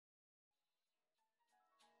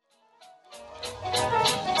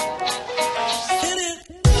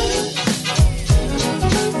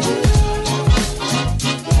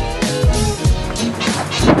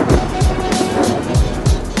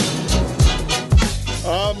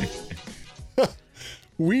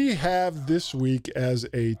We have this week as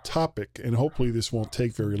a topic, and hopefully this won't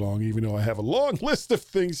take very long, even though I have a long list of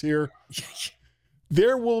things here.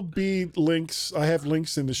 There will be links. I have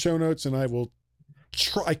links in the show notes, and I will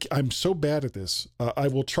try. I'm so bad at this. I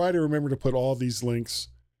will try to remember to put all these links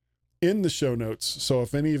in the show notes. So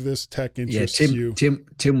if any of this tech interests you. Tim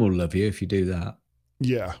will love you if you do that.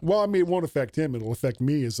 Yeah. Well, I mean, it won't affect him. It'll affect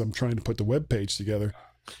me as I'm trying to put the webpage together.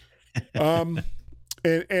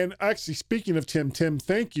 And actually, speaking of Tim,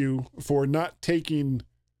 thank you for not taking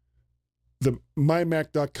the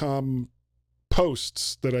mymac.com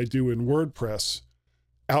posts that I do in WordPress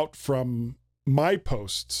out from my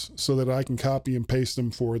posts so that I can copy and paste them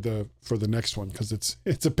for the next one, because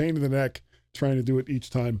it's a pain in the neck trying to do it each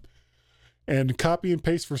time. And copy and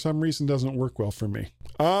paste for some reason doesn't work well for me.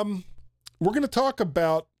 We're going to talk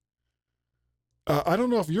about I don't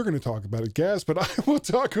know if you're going to talk about it, Gaz, but I will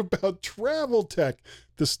talk about travel tech,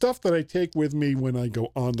 the stuff that I take with me when I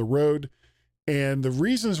go on the road, and the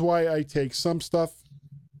reasons why I take some stuff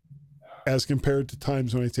as compared to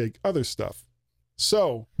times when I take other stuff.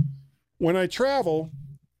 So when I travel,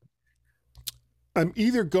 I'm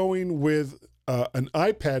either going with an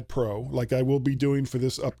iPad Pro, like I will be doing for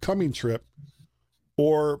this upcoming trip,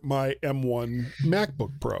 or my M1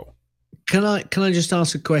 MacBook Pro. Can I just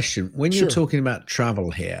ask a question? When you're Sure. talking about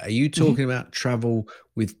travel here, are you talking about travel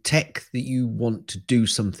with tech that you want to do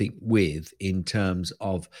something with in terms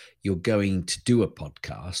of you're going to do a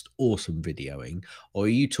podcast or some videoing, or are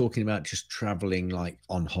you talking about just traveling like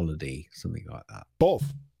on holiday, something like that?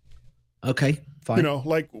 Both. Okay, fine. You know,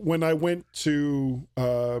 like when I went to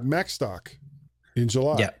Macstock in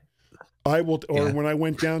July, Yeah. When I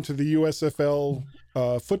went down to the USFL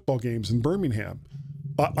football games in Birmingham,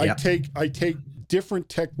 I take different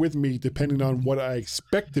tech with me depending on what I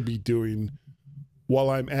expect to be doing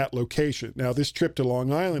while I'm at location. Now, this trip to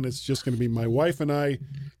Long Island, it's just going to be my wife and I,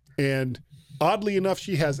 and oddly enough,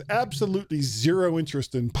 she has absolutely zero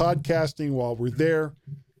interest in podcasting while we're there.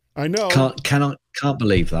 I know. Can't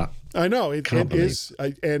believe that. I know it is,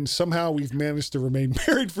 and somehow we've managed to remain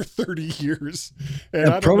married for 30 years. And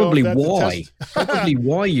I don't probably know why. Probably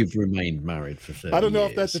why you've remained married for 30 years. I don't know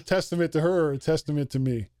if that's a testament to her or a testament to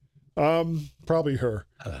me. Probably her.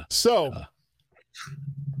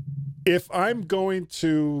 If I'm going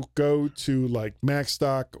to go to like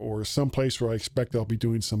Macstock or someplace where I expect I'll be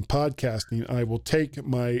doing some podcasting, I will take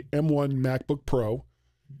my M1 MacBook Pro.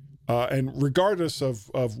 And regardless of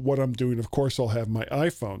what I'm doing, of course, I'll have my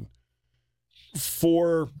iPhone.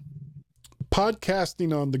 For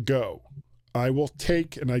podcasting on the go, I will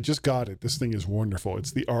take, and I just got it. This thing is wonderful.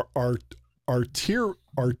 It's the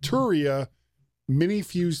Arturia Mini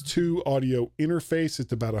Fuse 2 audio interface.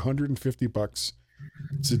 It's about $150.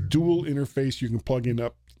 It's a dual interface. You can plug in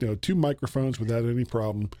up, two microphones without any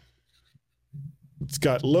problem. It's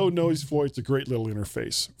got low noise floor. It's a great little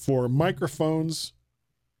interface. For microphones,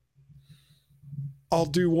 I'll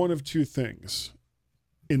do one of two things.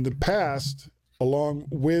 In the past, along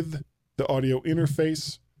with the audio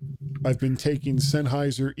interface, I've been taking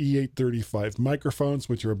Sennheiser E835 microphones,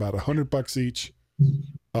 which are about $100 each,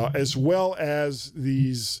 as well as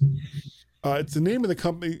these. It's the name of the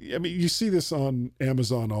company. I mean, you see this on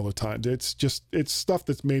Amazon all the time. It's stuff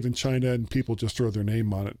that's made in China and people just throw their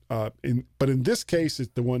name on it. But in this case,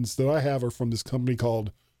 the ones that I have are from this company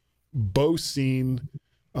called Boseen.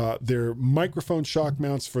 They're microphone shock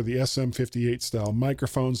mounts for the SM58 style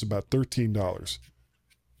microphones, about $13.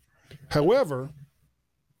 However,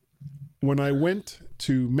 when I went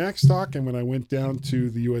to Macstock and when I went down to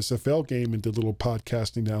the USFL game and did a little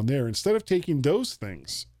podcasting down there, instead of taking those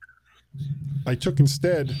things, I took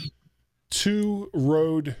instead 2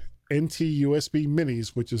 Rode NT USB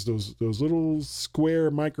minis, which is those little square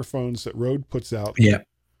microphones that Rode puts out. Yeah.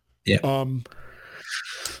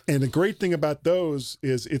 And the great thing about those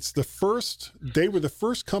is they were the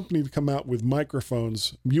first company to come out with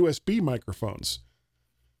microphones, USB microphones,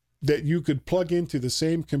 that you could plug into the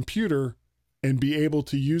same computer and be able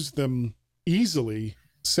to use them easily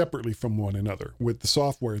separately from one another with the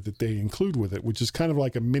software that they include with it, which is kind of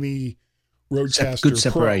like a mini Rodecaster Good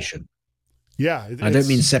separation. Pro. Yeah. I don't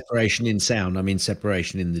mean separation in sound. I mean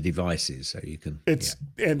separation in the devices. So you can.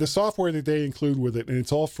 And the software that they include with it, and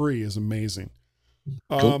it's all free, is amazing.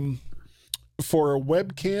 Cool. For a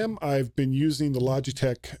webcam, I've been using the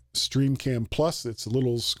Logitech StreamCam Plus. It's a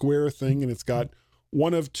little square thing, and it's got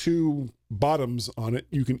one of 2 bottoms on it.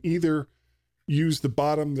 You can either use the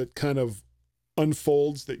bottom that kind of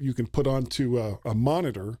unfolds that you can put onto a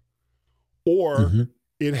monitor, or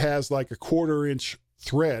it has like a 1/4-inch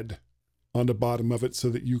thread on the bottom of it so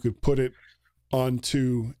that you could put it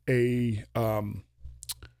onto a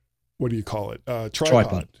what do you call it?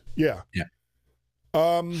 Tripod. Yeah. Yeah.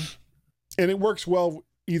 And it works well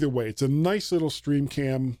either way. It's a nice little stream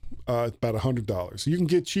cam, about $100. You can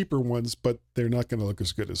get cheaper ones, but they're not going to look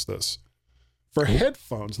as good as this. For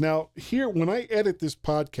headphones, now here, when I edit this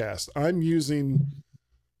podcast, I'm using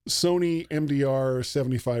Sony MDR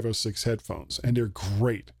 7506 headphones, and they're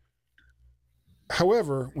great.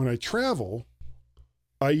 However, when I travel,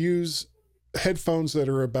 I use headphones that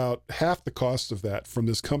are about half the cost of that from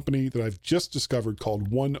this company that I've just discovered called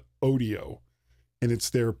One Audio. And it's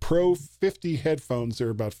their Pro 50 headphones. They're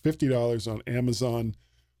about $50 on Amazon.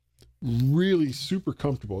 Really super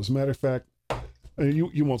comfortable. As a matter of fact,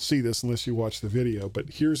 you won't see this unless you watch the video, but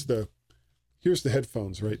here's the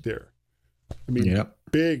headphones right there. I mean,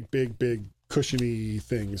 big cushiony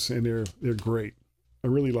things, and they're great. I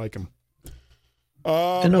really like them.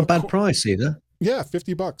 They're not a bad price either. Yeah,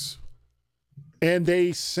 $50. And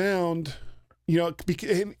they sound,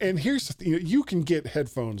 and here's the thing, you can get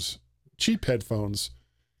headphones, cheap headphones,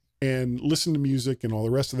 and listen to music and all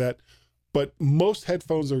the rest of that. But most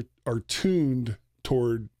headphones are tuned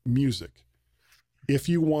toward music. If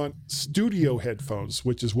you want studio headphones,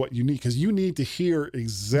 which is what you need, because you need to hear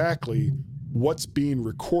exactly what's being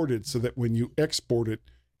recorded so that when you export it,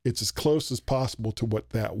 it's as close as possible to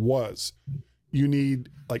what that was. You need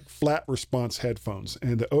like flat response headphones,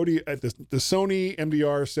 and the Sony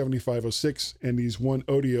MDR 7506 and these One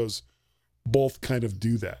Audios both kind of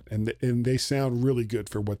do that, and they sound really good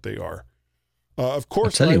for what they are. Of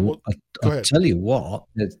course, I'll tell you what.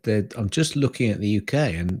 I'm just looking at the UK,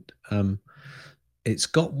 and it's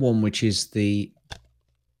got one which is the.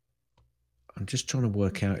 I'm just trying to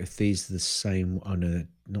work out if these are the same. Oh no,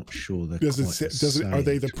 not sure. Are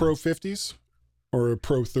they the Pro 50s or a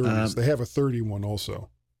Pro 30s? They have a 30 one also.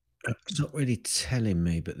 It's not really telling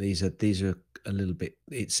me, but these are a little bit.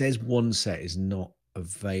 It says one set is not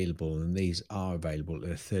available, and these are available.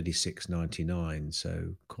 They're $36.99,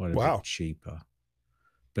 so quite a bit cheaper.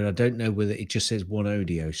 But I don't know whether it just says One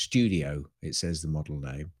Audio Studio. It says the model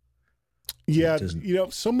name. Yeah,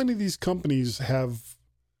 so many of these companies have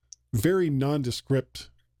very nondescript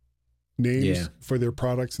names for their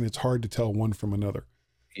products, and it's hard to tell one from another.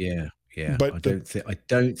 Yeah. But I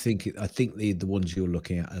think the ones you're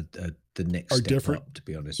looking at are the next step different up, to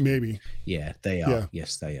be honest. Maybe. Yeah, they are. Yeah.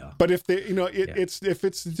 Yes, they are. But if they, if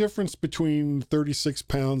it's the difference between 36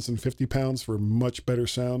 pounds and 50 pounds for much better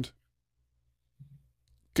sound,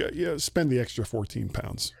 spend the extra 14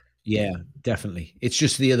 pounds. Yeah, definitely. It's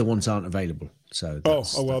just the other ones aren't available. So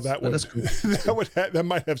that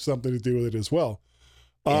might have something to do with it as well.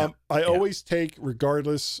 I always take,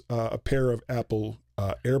 regardless, a pair of Apple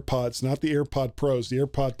AirPods, not the AirPod Pros. The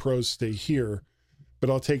AirPod Pros stay here, but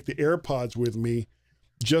I'll take the AirPods with me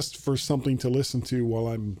just for something to listen to while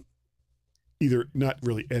I'm either not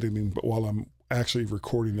really editing, but while I'm actually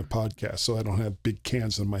recording the podcast, so I don't have big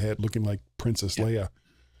cans in my head looking like Princess Leia.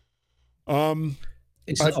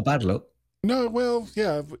 It's not a bad look. No, well,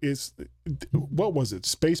 yeah, what was it?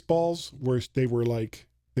 Spaceballs, where they were like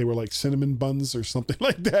cinnamon buns or something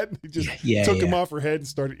like that. They just took them off her head and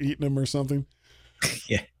started eating them or something.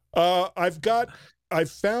 Yeah. I've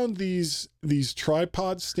found these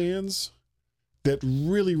tripod stands that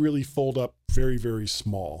really, really fold up very, very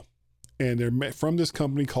small. And they're from this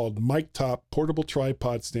company called Mic Top portable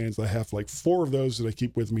tripod stands. I have like 4 of those that I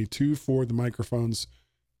keep with me, 2 for the microphones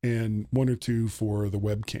and 1 or 2 for the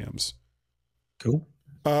webcams. Cool.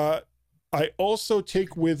 I also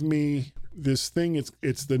take with me this thing.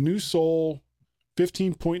 It's the NewSole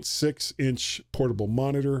 15.6-inch portable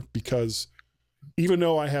monitor, because even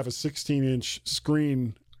though I have a 16-inch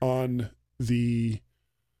screen on the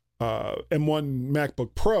M1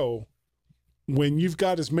 MacBook Pro, when you've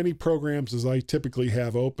got as many programs as I typically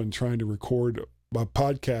have open trying to record a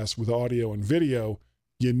podcast with audio and video,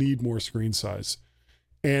 you need more screen size.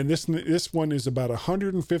 And this one is about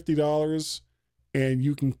 $150, and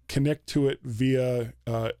you can connect to it via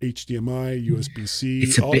HDMI, USB-C,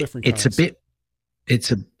 different kinds.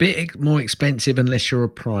 It's a bit more expensive unless you're a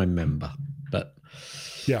Prime member, but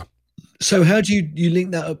yeah. So how do you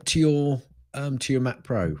link that up to your Mac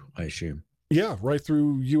Pro, I assume? Yeah, right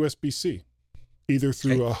through USB-C, either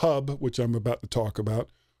through a hub, which I'm about to talk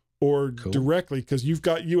about, or directly, because you've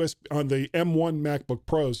got USB on the M1 MacBook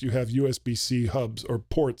Pros. You have USB-C hubs or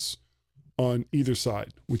ports on either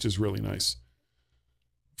side, which is really nice.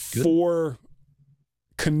 Good. For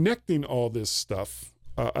connecting all this stuff,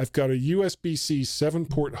 I've got a USB-C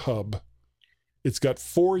 7-port hub. It's got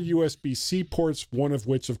 4 USB-C ports, one of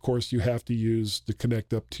which, of course, you have to use to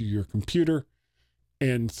connect up to your computer,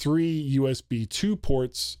 and 3 USB 2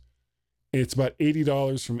 ports. It's about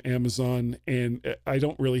 $80 from Amazon, and I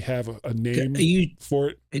don't really have a name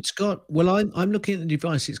for it. It's got, well, I'm looking at the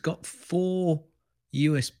device. It's got 4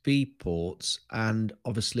 USB ports and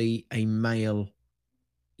obviously a male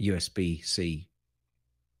USB-C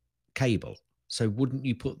cable. So wouldn't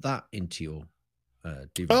you put that into your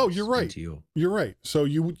device? Oh, you're right. You're right. So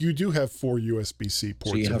you do have 4 USB-C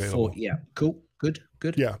ports. So you have available. 4. Yeah, cool. Good.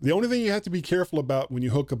 Yeah. The only thing you have to be careful about when you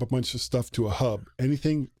hook up a bunch of stuff to a hub,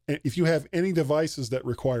 if you have any devices that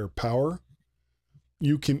require power,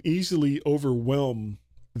 you can easily overwhelm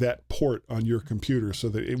that port on your computer so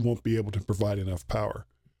that it won't be able to provide enough power.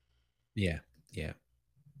 Yeah.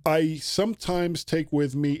 I sometimes take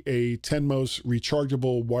with me a Tenmos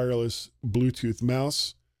rechargeable wireless Bluetooth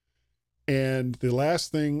mouse. And the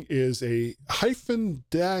last thing is a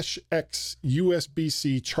 -X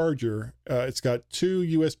USB-C charger. It's got 2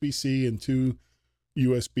 USB-C and 2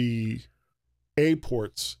 USB-A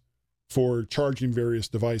ports for charging various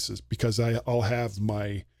devices, because I'll have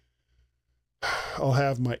my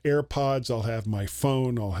AirPods, I'll have my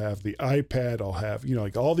phone, I'll have the iPad, I'll have,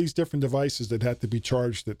 like all these different devices that have to be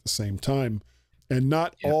charged at the same time. And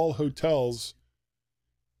not all hotels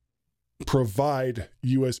provide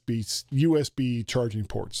USB charging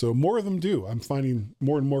ports. So more of them do. I'm finding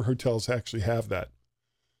more and more hotels actually have that.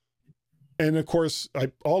 And of course,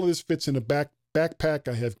 all of this fits in a backpack.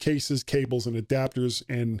 I have cases, cables, and adapters.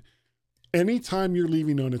 And anytime you're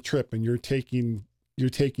leaving on a trip and you're taking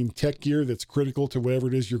tech gear that's critical to whatever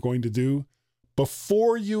it is you're going to do,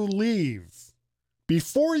 before you leave,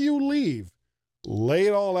 lay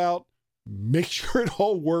it all out, make sure it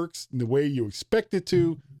all works in the way you expect it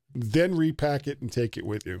to, then repack it and take it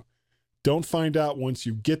with you. Don't find out once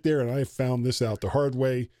you get there, and I found this out the hard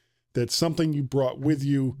way, that something you brought with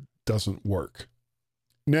you doesn't work.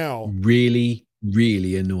 Now, really,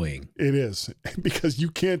 really annoying. It is, because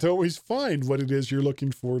you can't always find what it is you're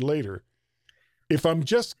looking for later. If I'm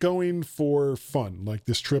just going for fun, like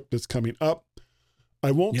this trip that's coming up,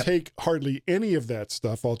 I won't take hardly any of that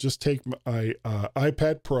stuff. I'll just take my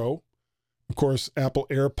iPad Pro, of course, Apple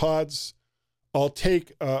AirPods. I'll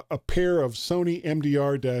take a pair of Sony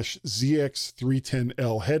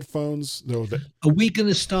MDR-ZX310L headphones. Are we going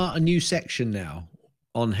to start a new section now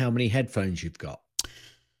on how many headphones you've got?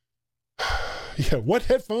 Yeah, what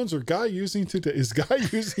headphones is Guy using today?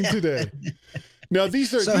 Now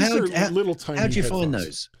these are little tiny. How'd you headphones. find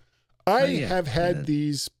those? I have had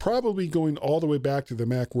these probably going all the way back to the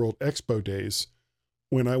Macworld Expo days,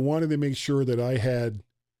 when I wanted to make sure that I had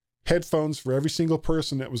headphones for every single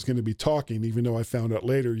person that was going to be talking, even though I found out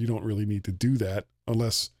later you don't really need to do that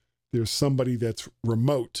unless there's somebody that's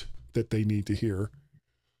remote that they need to hear.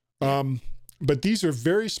 But these are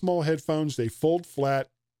very small headphones. They fold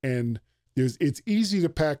flat, and it's easy to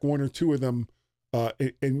pack 1 or 2 of them.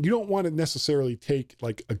 And you don't want to necessarily take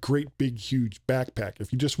like a great big huge backpack.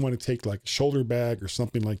 If you just want to take like a shoulder bag or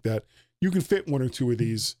something like that, you can fit 1 or 2 of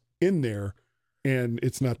these in there, and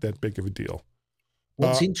it's not that big of a deal.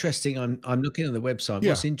 What's interesting, I'm looking at the website.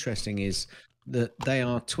 What's interesting is that they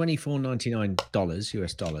are $24.99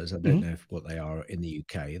 US dollars. I don't know what they are in the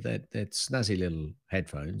UK. They're snazzy little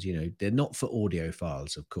headphones. They're not for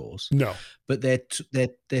audiophiles, of course. No, but they're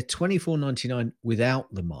 $24.99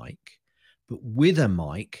 without the mic. But with a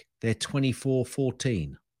mic, they're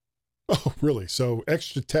 $24.14. Oh, really? So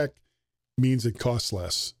extra tech means it costs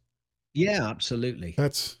less. Yeah, absolutely.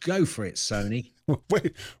 Go for it, Sony.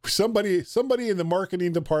 Wait, somebody in the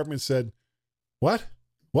marketing department said, "What?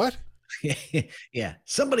 Yeah,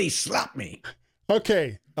 somebody slap me."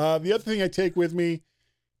 Okay. The other thing I take with me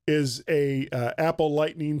is a Apple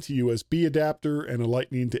Lightning to USB adapter and a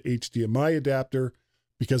Lightning to HDMI adapter,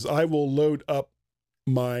 because I will load up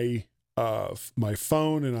my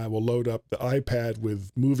phone and I will load up the iPad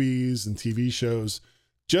with movies and TV shows,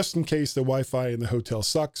 just in case the Wi-Fi in the hotel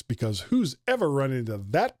sucks, because who's ever run into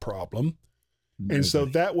that problem? Nobody. And so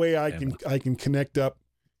that way I can connect up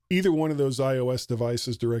either one of those iOS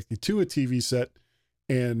devices directly to a TV set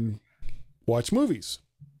and watch movies.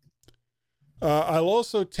 I'll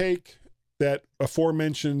also take that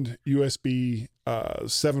aforementioned USB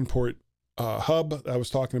 7-port hub I was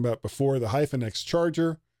talking about before, the -X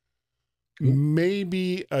charger.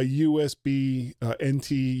 Maybe a USB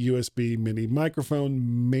NT USB mini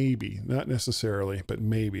microphone, maybe, not necessarily, but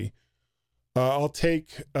maybe. I'll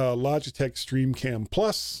take Logitech StreamCam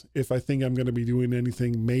Plus if I think I'm going to be doing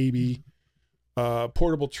anything, maybe.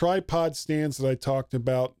 Portable tripod stands that I talked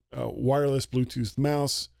about, wireless Bluetooth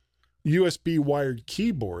mouse, USB wired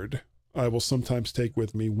keyboard I will sometimes take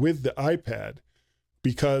with me with the iPad,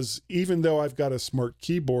 because even though I've got a smart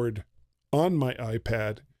keyboard on my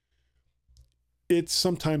iPad, it's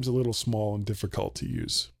sometimes a little small and difficult to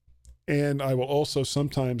use. And I will also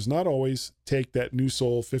sometimes, not always, take that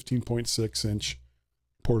NewSol 15.6-inch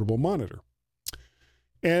portable monitor.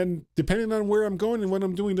 And depending on where I'm going and what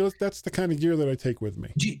I'm doing, that's the kind of gear that I take with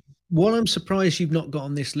me. What I'm surprised you've not got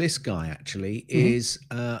on this list, Guy, actually, is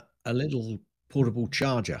a little portable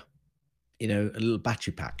charger, a little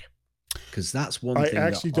battery pack. Because that's one thing. I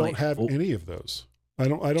actually don't have any of those. I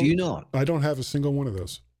don't. Do you not? I don't have a single one of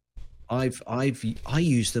those. I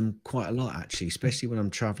use them quite a lot, actually, especially when I'm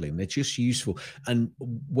traveling. They're just useful. And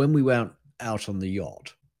when we went out on the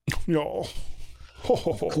yacht,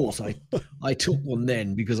 of course, I took one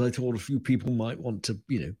then because I thought a few people might want to,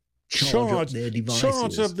 charge up their devices.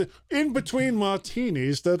 Charge up in between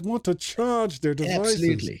martinis that want to charge their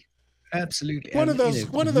devices. Absolutely. One of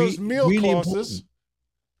those meal courses.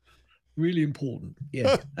 Really important.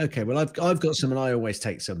 Yeah. Okay. Well, I've got some, and I always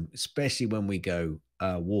take some, especially when we go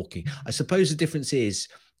walking. I suppose the difference is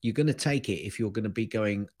you're going to take it if you're going to be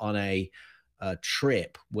going on a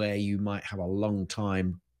trip where you might have a long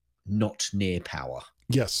time not near power.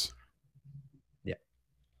 Yes. Yeah.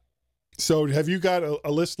 So have you got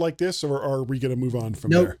a list like this, or are we going to move on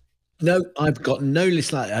from there? No, I've got no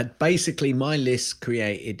list like that. Basically, my list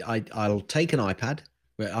created, I'll take an iPad.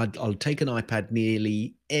 I'll take an iPad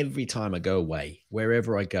nearly every time I go away,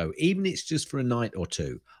 wherever I go, even if it's just for a night or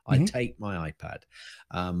two. I take my iPad.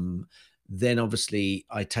 Then obviously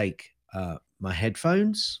I take my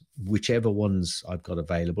headphones, whichever ones I've got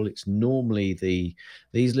available. It's normally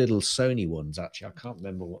these little Sony ones. Actually, I can't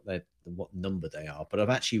remember what number they are, but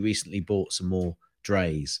I've actually recently bought some more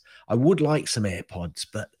Dre's. I would like some AirPods,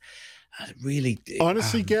 but really,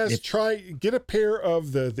 honestly, guys, get a pair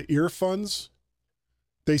of the earphones.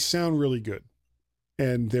 They sound really good,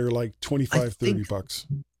 and they're like $25-$30.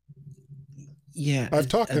 Yeah, I've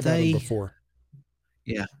talked about them before.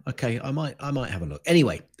 Yeah, okay, I might have a look.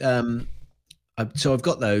 Anyway, so I've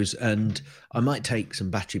got those, and I might take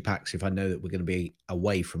some battery packs if I know that we're going to be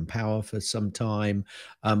away from power for some time.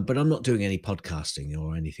 But I'm not doing any podcasting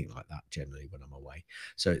or anything like that generally when I'm away.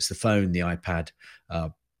 So it's the phone, the iPad,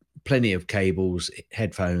 plenty of cables,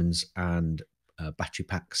 headphones, and battery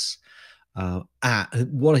packs.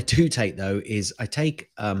 What I do take though is I take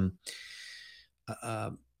an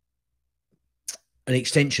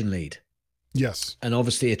extension lead. Yes. And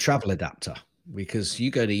obviously a travel adapter, because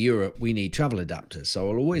you go to Europe, we need travel adapters. So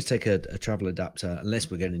I'll always take a travel adapter unless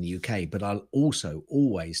we're going in the UK, but I'll also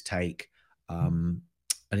always take an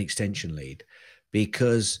extension lead,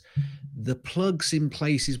 because the plugs in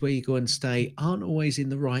places where you go and stay aren't always in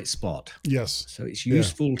the right spot. Yes. So it's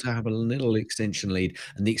useful to have a little extension lead.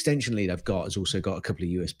 And the extension lead I've got has also got a couple of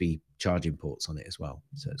USB charging ports on it as well.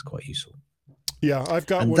 So it's quite useful. Yeah, I've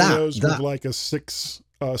got one of those with like a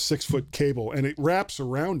 6-foot cable, and it wraps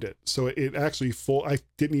around it. So it actually I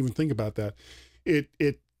didn't even think about that.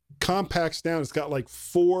 It compacts down. It's got like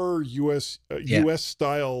 4 US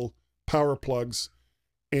style power plugs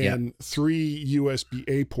and 3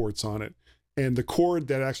 USB-A ports on it. And the cord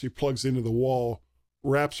that actually plugs into the wall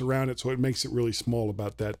wraps around it, so it makes it really small,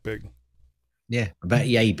 about that big. Yeah, about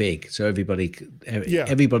yay big. So everybody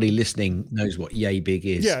listening knows what yay big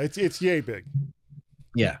is. Yeah, it's yay big.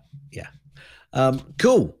 Yeah, yeah.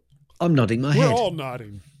 Cool. I'm nodding my head. We're all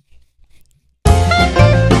nodding.